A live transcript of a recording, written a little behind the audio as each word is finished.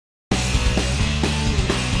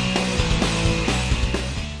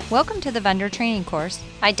Welcome to the vendor training course,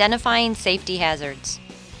 Identifying Safety Hazards.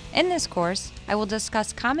 In this course, I will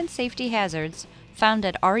discuss common safety hazards found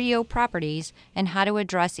at REO properties and how to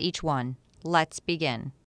address each one. Let's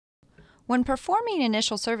begin. When performing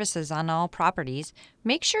initial services on all properties,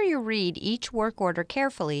 make sure you read each work order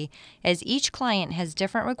carefully, as each client has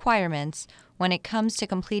different requirements when it comes to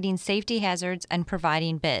completing safety hazards and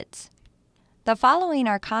providing bids. The following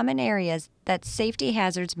are common areas that safety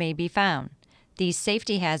hazards may be found. These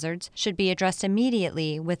safety hazards should be addressed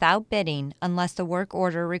immediately without bidding unless the work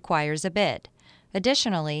order requires a bid.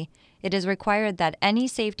 Additionally, it is required that any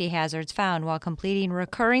safety hazards found while completing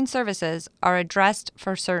recurring services are addressed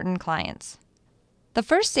for certain clients. The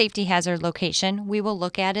first safety hazard location we will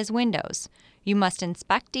look at is windows. You must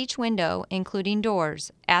inspect each window, including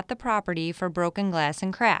doors, at the property for broken glass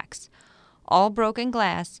and cracks. All broken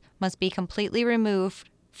glass must be completely removed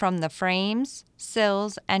from the frames,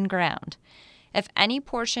 sills, and ground. If any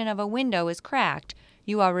portion of a window is cracked,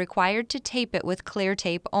 you are required to tape it with clear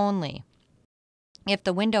tape only. If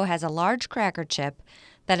the window has a large crack or chip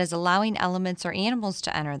that is allowing elements or animals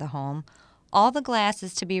to enter the home, all the glass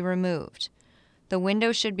is to be removed. The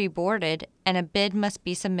window should be boarded, and a bid must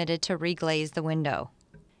be submitted to reglaze the window.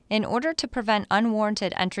 In order to prevent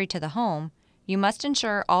unwarranted entry to the home, you must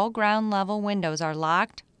ensure all ground level windows are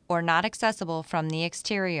locked or not accessible from the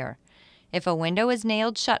exterior. If a window is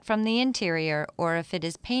nailed shut from the interior, or if it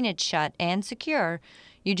is painted shut and secure,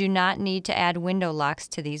 you do not need to add window locks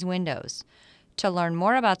to these windows. To learn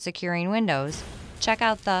more about securing windows, check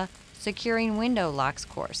out the Securing Window Locks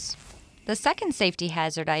course. The second safety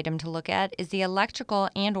hazard item to look at is the electrical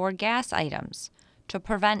and/or gas items. To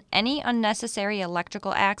prevent any unnecessary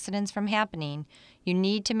electrical accidents from happening, you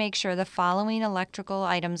need to make sure the following electrical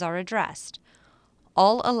items are addressed.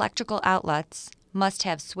 All electrical outlets must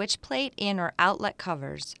have switch plate and/or outlet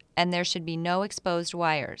covers, and there should be no exposed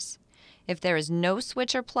wires. If there is no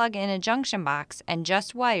switch or plug in a junction box and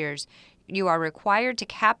just wires, you are required to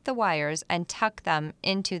cap the wires and tuck them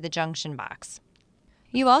into the junction box.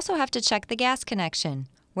 You also have to check the gas connection,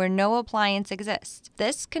 where no appliance exists.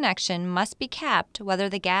 This connection must be capped whether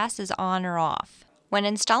the gas is on or off. When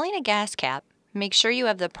installing a gas cap, make sure you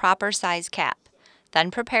have the proper size cap. Then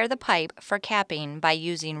prepare the pipe for capping by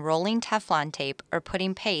using rolling Teflon tape or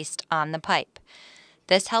putting paste on the pipe.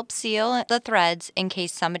 This helps seal the threads in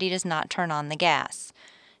case somebody does not turn on the gas.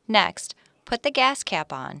 Next, put the gas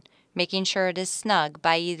cap on, making sure it is snug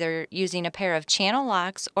by either using a pair of channel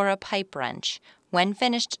locks or a pipe wrench. When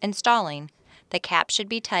finished installing, the cap should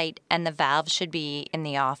be tight and the valve should be in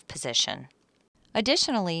the off position.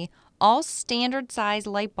 Additionally, all standard size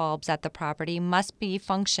light bulbs at the property must be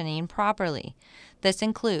functioning properly. This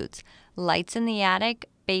includes lights in the attic,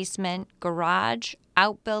 basement, garage,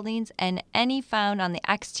 outbuildings, and any found on the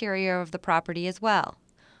exterior of the property as well.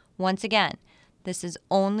 Once again, this is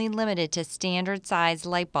only limited to standard size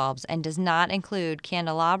light bulbs and does not include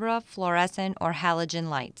candelabra, fluorescent, or halogen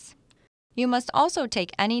lights. You must also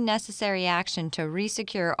take any necessary action to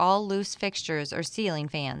resecure all loose fixtures or ceiling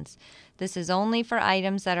fans. This is only for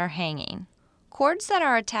items that are hanging. Cords that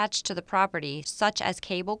are attached to the property, such as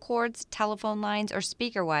cable cords, telephone lines, or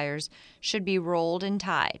speaker wires, should be rolled and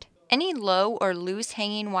tied. Any low or loose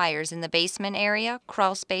hanging wires in the basement area,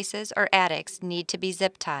 crawl spaces, or attics need to be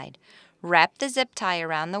zip tied. Wrap the zip tie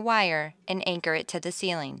around the wire and anchor it to the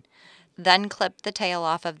ceiling. Then clip the tail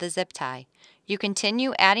off of the zip tie. You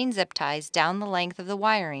continue adding zip ties down the length of the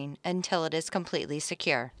wiring until it is completely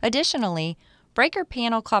secure. Additionally, breaker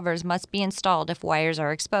panel covers must be installed if wires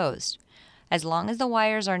are exposed. As long as the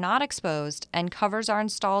wires are not exposed and covers are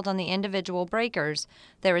installed on the individual breakers,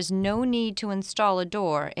 there is no need to install a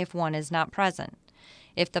door if one is not present.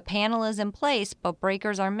 If the panel is in place but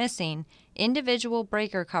breakers are missing, individual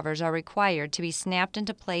breaker covers are required to be snapped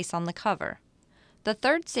into place on the cover. The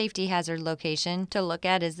third safety hazard location to look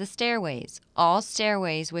at is the stairways. All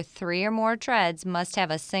stairways with 3 or more treads must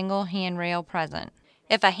have a single handrail present.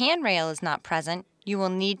 If a handrail is not present, you will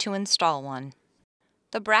need to install one.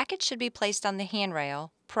 The bracket should be placed on the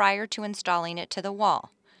handrail prior to installing it to the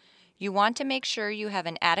wall. You want to make sure you have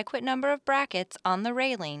an adequate number of brackets on the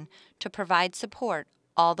railing to provide support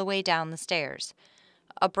all the way down the stairs.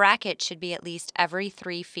 A bracket should be at least every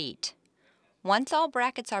 3 feet. Once all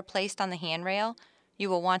brackets are placed on the handrail, you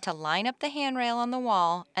will want to line up the handrail on the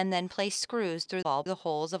wall and then place screws through all the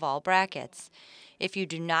holes of all brackets. If you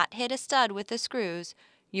do not hit a stud with the screws,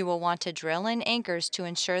 you will want to drill in anchors to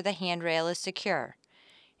ensure the handrail is secure.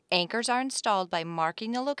 Anchors are installed by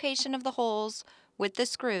marking the location of the holes with the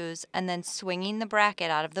screws and then swinging the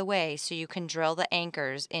bracket out of the way so you can drill the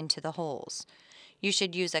anchors into the holes. You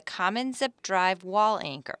should use a common zip drive wall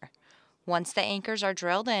anchor. Once the anchors are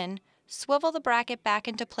drilled in, swivel the bracket back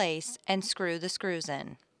into place and screw the screws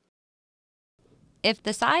in. If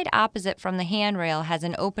the side opposite from the handrail has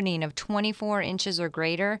an opening of 24 inches or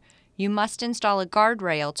greater, you must install a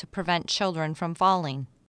guardrail to prevent children from falling.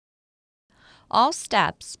 All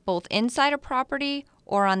steps, both inside a property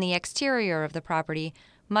or on the exterior of the property,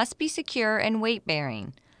 must be secure and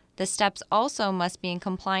weight-bearing. The steps also must be in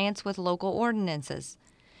compliance with local ordinances.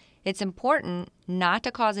 It's important not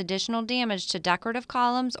to cause additional damage to decorative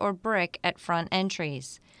columns or brick at front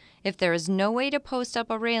entries. If there is no way to post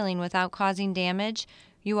up a railing without causing damage,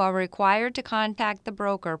 you are required to contact the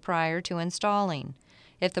broker prior to installing.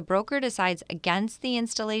 If the broker decides against the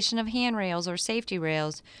installation of handrails or safety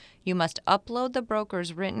rails, you must upload the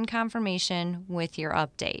broker's written confirmation with your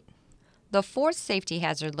update. The fourth safety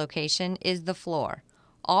hazard location is the floor.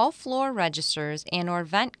 All floor registers and/or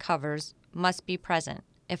vent covers must be present.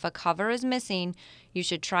 If a cover is missing, you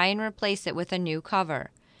should try and replace it with a new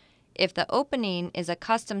cover. If the opening is a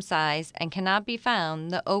custom size and cannot be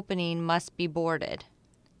found, the opening must be boarded.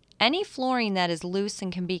 Any flooring that is loose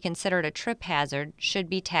and can be considered a trip hazard should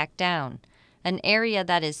be tacked down. An area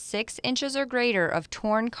that is 6 inches or greater of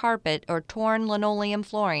torn carpet or torn linoleum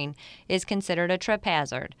flooring is considered a trip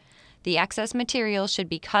hazard. The excess material should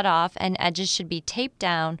be cut off and edges should be taped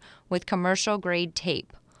down with commercial-grade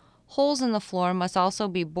tape. Holes in the floor must also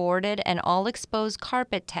be boarded and all exposed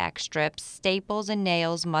carpet tack strips, staples, and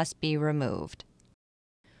nails must be removed.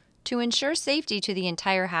 To ensure safety to the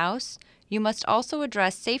entire house, you must also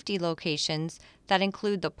address safety locations that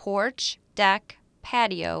include the porch, deck,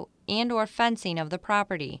 patio, and/or fencing of the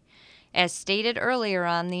property. As stated earlier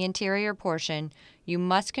on the interior portion, you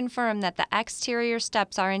must confirm that the exterior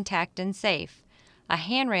steps are intact and safe. A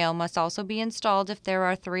handrail must also be installed if there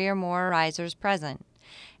are 3 or more risers present.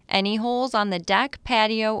 Any holes on the deck,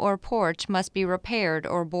 patio, or porch must be repaired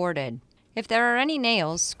or boarded. If there are any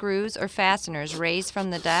nails, screws, or fasteners raised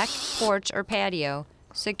from the deck, porch, or patio,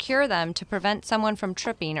 secure them to prevent someone from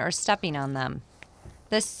tripping or stepping on them.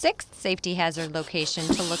 The sixth safety hazard location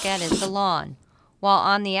to look at is the lawn. While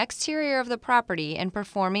on the exterior of the property and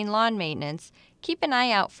performing lawn maintenance, keep an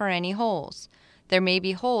eye out for any holes. There may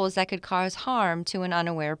be holes that could cause harm to an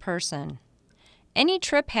unaware person. Any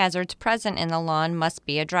trip hazards present in the lawn must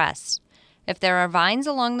be addressed. If there are vines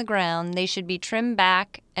along the ground, they should be trimmed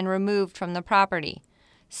back and removed from the property.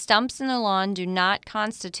 Stumps in the lawn do not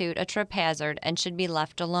constitute a trip hazard and should be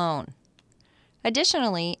left alone.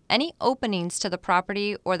 Additionally, any openings to the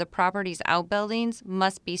property or the property's outbuildings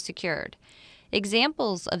must be secured.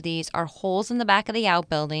 Examples of these are holes in the back of the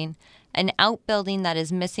outbuilding, an outbuilding that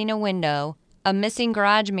is missing a window, a missing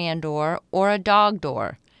garage man door, or a dog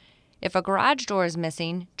door. If a garage door is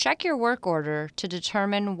missing, check your work order to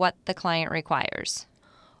determine what the client requires.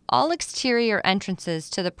 All exterior entrances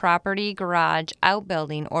to the property, garage,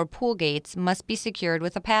 outbuilding, or pool gates must be secured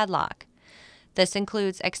with a padlock. This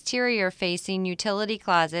includes exterior-facing utility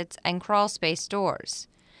closets and crawlspace doors.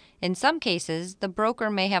 In some cases, the broker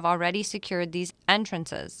may have already secured these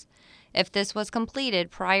entrances. If this was completed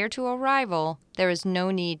prior to arrival, there is no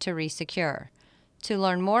need to resecure. To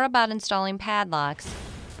learn more about installing padlocks,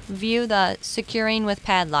 view the Securing with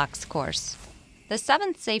Padlocks course. The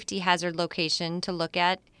seventh safety hazard location to look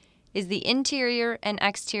at is the interior and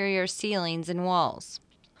exterior ceilings and walls.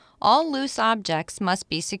 All loose objects must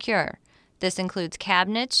be secure. This includes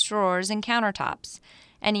cabinets, drawers, and countertops.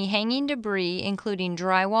 Any hanging debris, including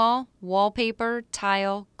drywall, wallpaper,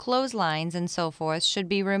 tile, clotheslines, and so forth, should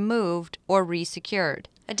be removed or resecured.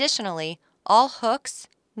 Additionally, all hooks,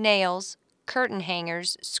 nails, curtain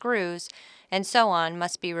hangers, screws, and so on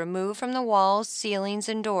must be removed from the walls, ceilings,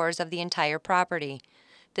 and doors of the entire property.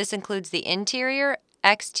 This includes the interior,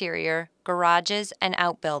 exterior, garages, and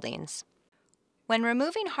outbuildings. When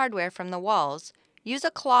removing hardware from the walls, use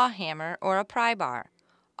a claw hammer or a pry bar.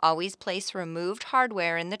 Always place removed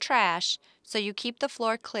hardware in the trash so you keep the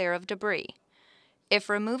floor clear of debris. If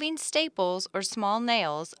removing staples or small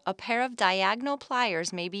nails, a pair of diagonal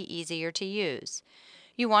pliers may be easier to use.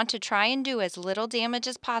 You want to try and do as little damage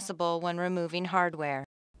as possible when removing hardware.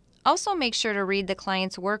 Also make sure to read the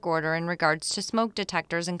client's work order in regards to smoke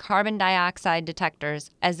detectors and carbon dioxide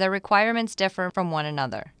detectors, as their requirements differ from one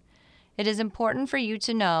another. It is important for you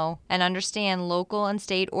to know and understand local and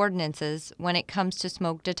state ordinances when it comes to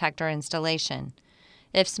smoke detector installation.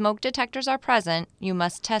 If smoke detectors are present, you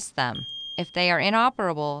must test them. If they are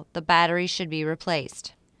inoperable, the battery should be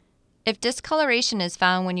replaced. If discoloration is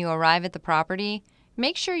found when you arrive at the property,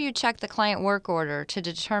 make sure you check the client work order to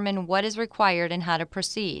determine what is required and how to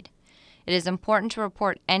proceed. It is important to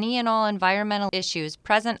report any and all environmental issues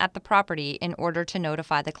present at the property in order to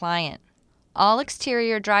notify the client. All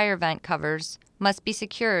exterior dryer vent covers must be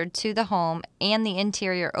secured to the home and the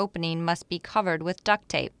interior opening must be covered with duct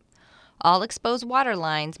tape. All exposed water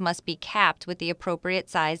lines must be capped with the appropriate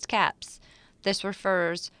sized caps. This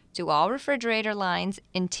refers to all refrigerator lines,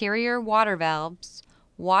 interior water valves,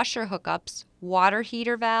 washer hookups, water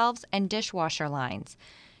heater valves, and dishwasher lines.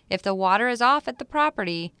 If the water is off at the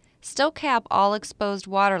property, still cap all exposed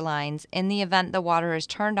water lines in the event the water is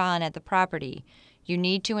turned on at the property. You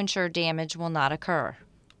need to ensure damage will not occur.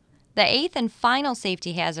 The eighth and final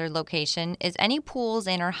safety hazard location is any pools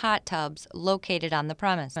and or hot tubs located on the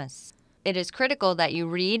premise. It is critical that you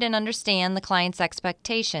read and understand the client's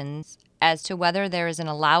expectations as to whether there is an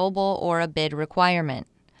allowable or a bid requirement.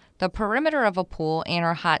 The perimeter of a pool and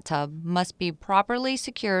or hot tub must be properly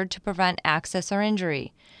secured to prevent access or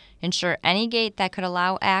injury. Ensure any gate that could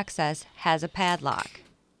allow access has a padlock.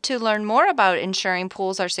 To learn more about ensuring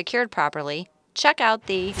pools are secured properly, check out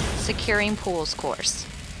the Securing Pools course.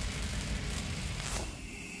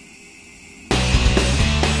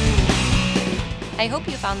 I hope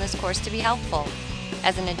you found this course to be helpful.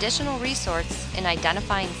 As an additional resource in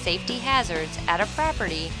identifying safety hazards at a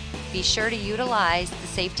property, be sure to utilize the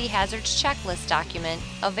Safety Hazards Checklist document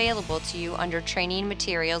available to you under Training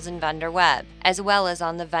Materials in Vendor Web, as well as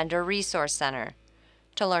on the Vendor Resource Center.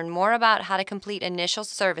 To learn more about how to complete initial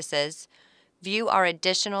services, view our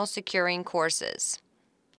additional securing courses.